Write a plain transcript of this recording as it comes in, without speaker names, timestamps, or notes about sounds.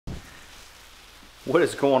What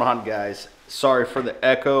is going on, guys? Sorry for the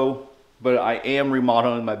echo, but I am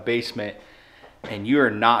remodeling my basement, and you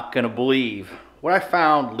are not gonna believe what I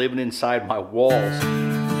found living inside my walls.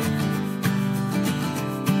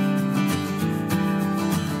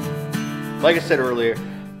 Like I said earlier,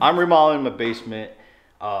 I'm remodeling my basement.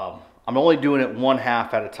 I'm only doing it one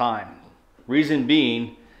half at a time. Reason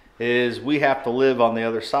being is we have to live on the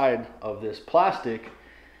other side of this plastic.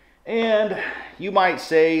 And you might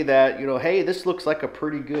say that, you know, hey, this looks like a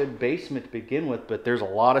pretty good basement to begin with, but there's a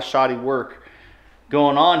lot of shoddy work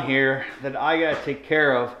going on here that I gotta take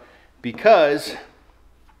care of because,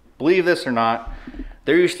 believe this or not,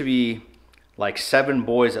 there used to be like 7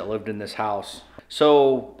 boys that lived in this house.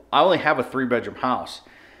 So I only have a 3-bedroom house.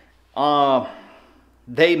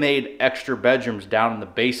 They made extra bedrooms down in the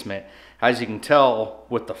basement. As you can tell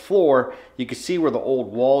with the floor, you can see where the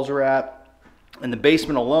old walls are at. In the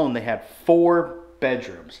basement alone, they had 4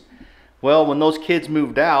 bedrooms. Well, when those kids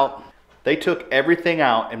moved out, they took everything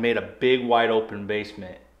out and made a big wide open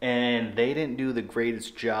basement. And they didn't do the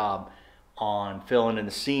greatest job on filling in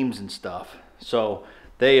the seams and stuff. So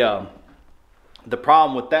they, the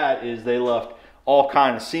problem with that is they left all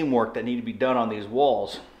kind of seam work that needed to be done on these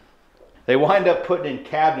walls. They wind up putting in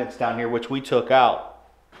cabinets down here, which we took out.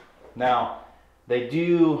 Now, they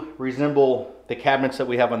do resemble the cabinets that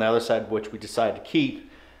we have on the other side, which we decided to keep.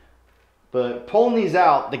 But pulling these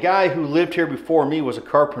out, the guy who lived here before me was a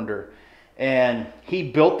carpenter, and he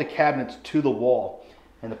built the cabinets to the wall.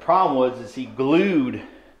 And the problem was he glued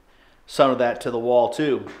some of that to the wall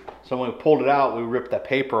too. So when we pulled it out, we ripped that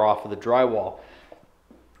paper off of the drywall.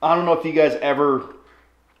 I don't know if you guys ever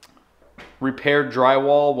repaired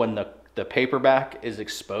drywall when the paper back is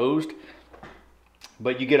exposed,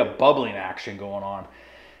 but you get a bubbling action going on.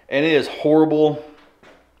 And it is horrible,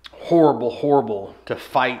 horrible, horrible to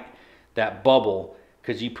fight that bubble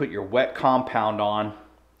because you put your wet compound on,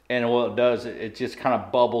 and what it does, it just kind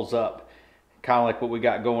of bubbles up. Kind of like what we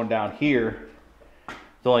got going down here.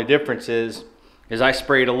 The only difference is I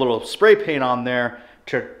sprayed a little spray paint on there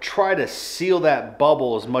to try to seal that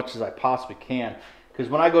bubble as much as I possibly can. Because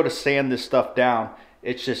when I go to sand this stuff down,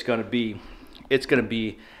 it's just gonna be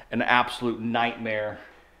an absolute nightmare.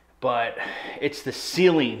 But it's the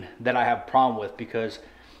sealing that I have a problem with because,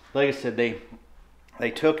 like I said,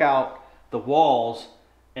 they took out the walls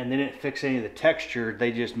and they didn't fix any of the texture.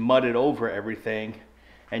 They just mudded over everything,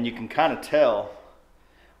 and you can kind of tell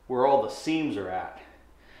where all the seams are at.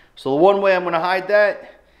 So the one way I'm going to hide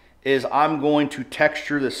that is I'm going to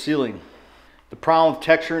texture the ceiling. The problem with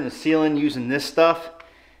texturing the ceiling using this stuff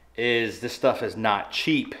is this stuff is not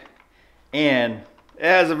cheap, and it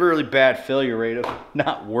has a really bad failure rate of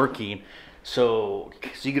not working. So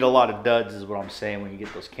you get a lot of duds is what I'm saying when you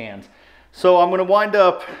get those cans. So I'm going to wind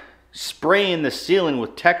up spraying the ceiling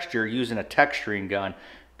with texture using a texturing gun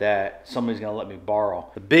that somebody's going to let me borrow.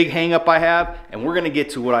 The big hang up I have, and we're going to get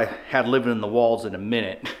to what I had living in the walls in a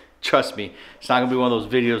minute. Trust me, it's not going to be one of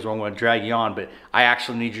those videos where I'm going to drag you on, but I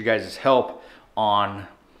actually need you guys' help on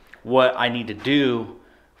what I need to do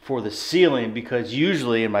for the ceiling, because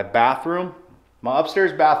usually in my bathroom, my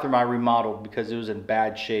upstairs bathroom, I remodeled because it was in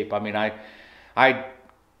bad shape. I mean,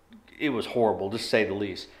 it was horrible, to say the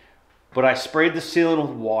least. But I sprayed the ceiling with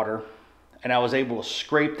water, and I was able to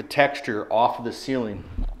scrape the texture off of the ceiling.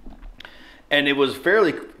 And it was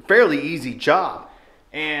fairly easy job.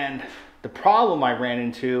 And the problem I ran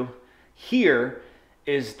into here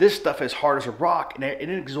is this stuff is hard as a rock, and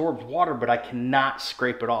it absorbs water, but I cannot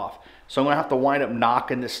scrape it off. So I'm gonna have to wind up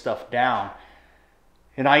knocking this stuff down.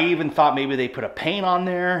 And I even thought maybe they put a paint on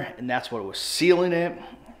there and that's what was sealing it.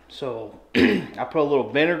 So I put a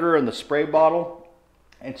little vinegar in the spray bottle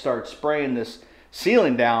and started spraying this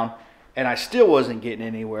ceiling down, and I still wasn't getting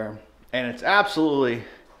anywhere. And it's absolutely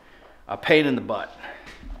a pain in the butt.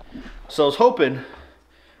 So I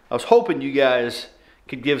was hoping you guys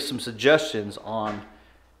could give some suggestions on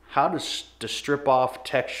how to strip off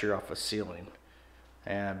texture off a ceiling.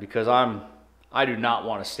 And because I do not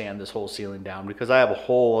want to sand this whole ceiling down because I have a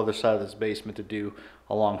whole other side of this basement to do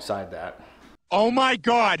alongside that. Oh my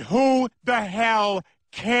God, who the hell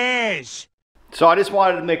cares? So I just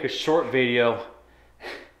wanted to make a short video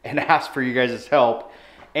and ask for you guys' help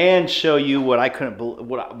and show you what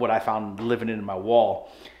I found living in my wall.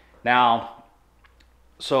 Now,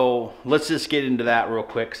 so let's just get into that real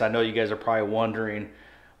quick, because I know you guys are probably wondering,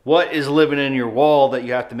 what is living in your wall that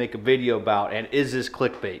you have to make a video about? And is this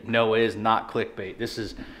clickbait? No, it is not clickbait. This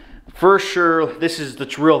is for sure, this is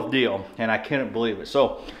the real deal, and I couldn't believe it.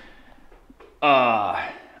 So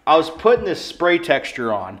I was putting this spray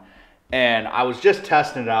texture on, and I was just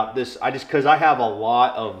testing it out. Because I have a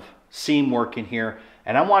lot of seam work in here,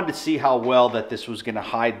 And I wanted to see how well that this was going to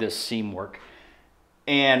hide this seam work.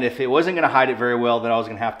 And if it wasn't going to hide it very well, then I was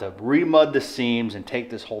going to have to remud the seams and take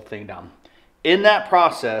this whole thing down. In that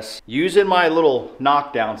process, using my little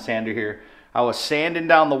knockdown sander here, I was sanding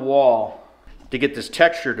down the wall to get this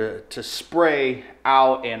texture to spray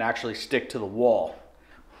out and actually stick to the wall.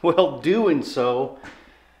 Well, doing so,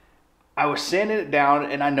 I was sanding it down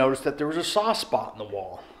and I noticed that there was a soft spot in the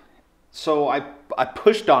wall. So I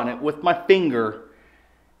pushed on it with my finger,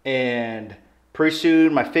 and pretty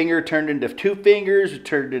soon my finger turned into 2 fingers, it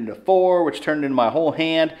turned into 4, which turned into my whole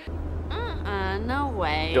hand. No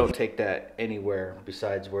way. Don't take that anywhere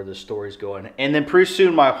besides where the story's going. And then pretty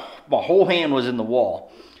soon my whole hand was in the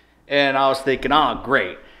wall. And I was thinking, oh,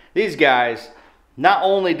 great. These guys, not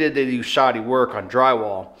only did they do shoddy work on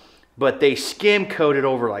drywall, but they skim coated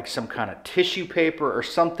over like some kind of tissue paper or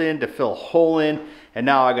something to fill a hole in. And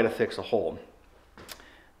now I got to fix a hole.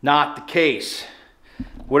 Not the case.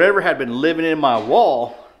 Whatever had been living in my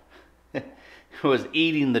wall was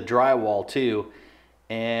eating the drywall too.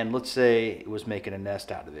 And let's say it was making a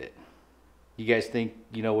nest out of it. You guys think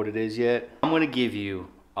you know what it is yet? I'm going to give you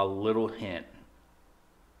a little hint.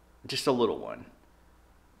 Just a little one.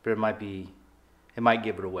 But it might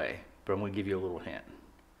give it away. But I'm going to give you a little hint.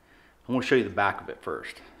 I'm going to show you the back of it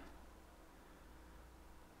first.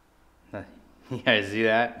 You guys see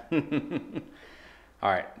that? All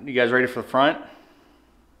right, you guys ready for the front?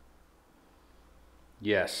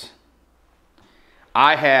 Yes.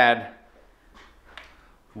 I had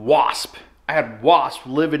wasp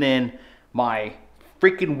living in my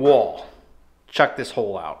freaking wall. Check this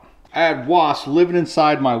hole out. I had wasps living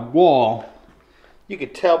inside my wall. You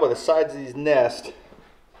could tell by the sides of these nests.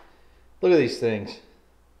 Look at these things.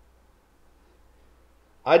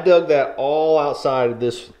 I dug that all outside of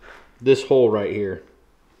this hole right here.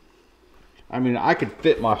 I mean, I could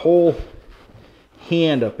fit my whole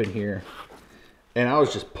hand up in here. And I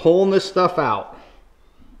was just pulling this stuff out.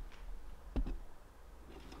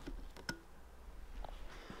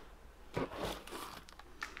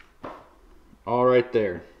 All right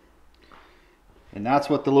there. And that's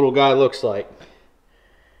what the little guy looks like.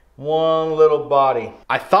 One little body.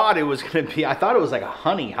 I thought it was like a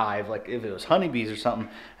honey hive, like if it was honeybees or something.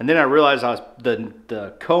 And then I realized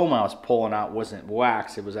the comb I was pulling out wasn't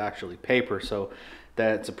wax, it was actually paper. So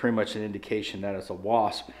that's pretty much an indication that it's a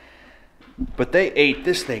wasp. But they ate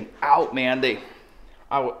this thing out, man.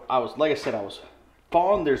 I was, like I said, I was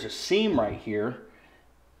falling. There's a seam right here.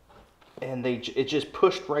 And it just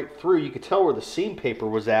pushed right through. You could tell where the seam paper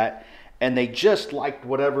was at. And they just liked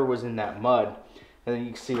whatever was in that mud. And then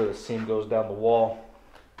you can see where the seam goes down the wall.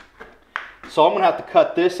 So I'm going to have to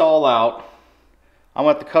cut this all out. I'm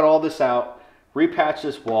going to have to cut all this out, repatch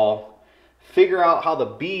this wall, figure out how the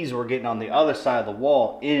bees were getting on the other side of the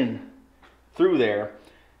wall in through there.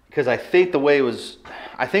 Because I think the way it was,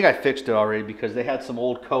 I think I fixed it already because they had some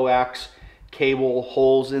old coax cable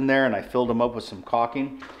holes in there and I filled them up with some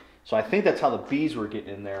caulking. So I think that's how the bees were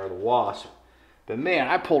getting in there, or the wasp. But man,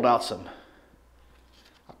 I pulled out some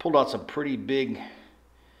pretty big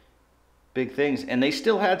things, and they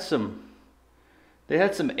still had some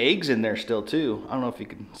eggs in there still too. I don't know if you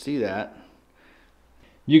can see that.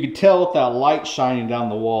 You could tell with that light shining down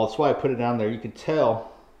the wall. That's why I put it down there. You could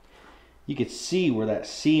tell, you could see where that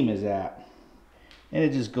seam is at, and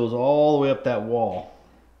it just goes all the way up that wall.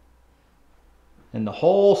 And the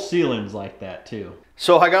whole ceiling's like that too.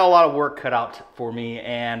 So I got a lot of work cut out for me,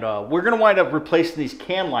 and we're gonna wind up replacing these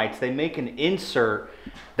can lights. They make an insert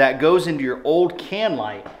that goes into your old can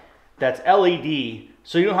light that's LED,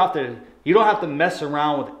 so you don't have to mess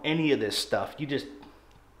around with any of this stuff. You just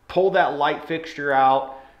pull that light fixture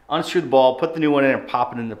out, unscrew the bulb, put the new one in, and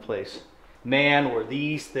pop it into place. Man, were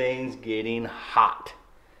these things getting hot.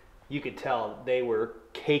 You could tell they were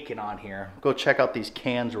caking on here. Go check out these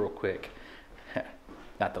cans real quick.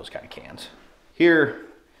 Not those kind of cans. Here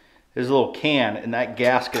is a little can, and that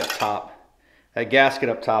gasket up top. That gasket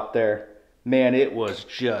up top there, man, it was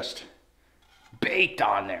just baked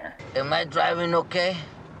on there. Am I driving okay?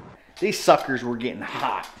 These suckers were getting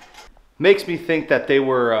hot. Makes me think that they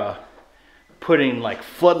were putting like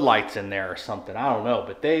floodlights in there or something. I don't know,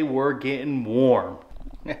 but they were getting warm.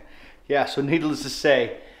 Yeah, so needless to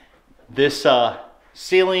say, this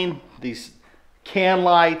ceiling, these can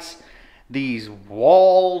lights, these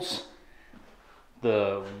walls,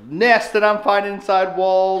 the nest that I'm finding inside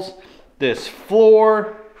walls, this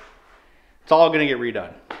floor, it's all gonna get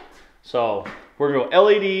redone. So we're gonna go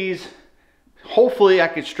LEDs. Hopefully I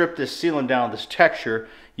can strip this ceiling down, this texture.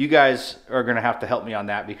 You guys are gonna have to help me on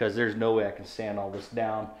that because there's no way I can sand all this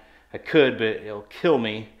down. I could, but it'll kill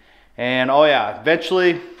me. And oh yeah,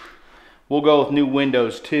 eventually we'll go with new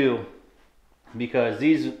windows too, because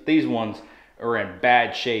these ones are in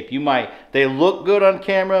bad shape. They look good on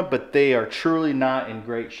camera, but they are truly not in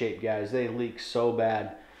great shape, guys. They leak so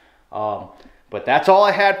bad. But that's all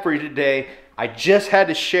I had for you today. I just had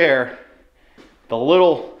to share the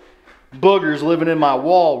little boogers living in my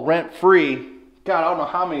wall rent-free. God, I don't know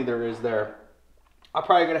how many there is there. I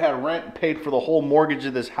probably could have had rent and paid for the whole mortgage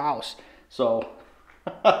of this house. So,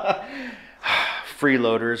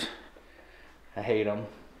 freeloaders. I hate them.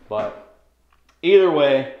 But either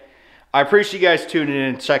way, I appreciate you guys tuning in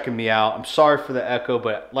and checking me out. I'm sorry for the echo,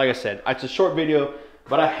 but like I said, it's a short video,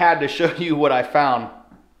 but I had to show you what I found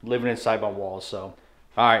living inside my walls. So,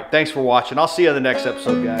 all right, thanks for watching. I'll see you on the next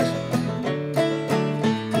episode, guys.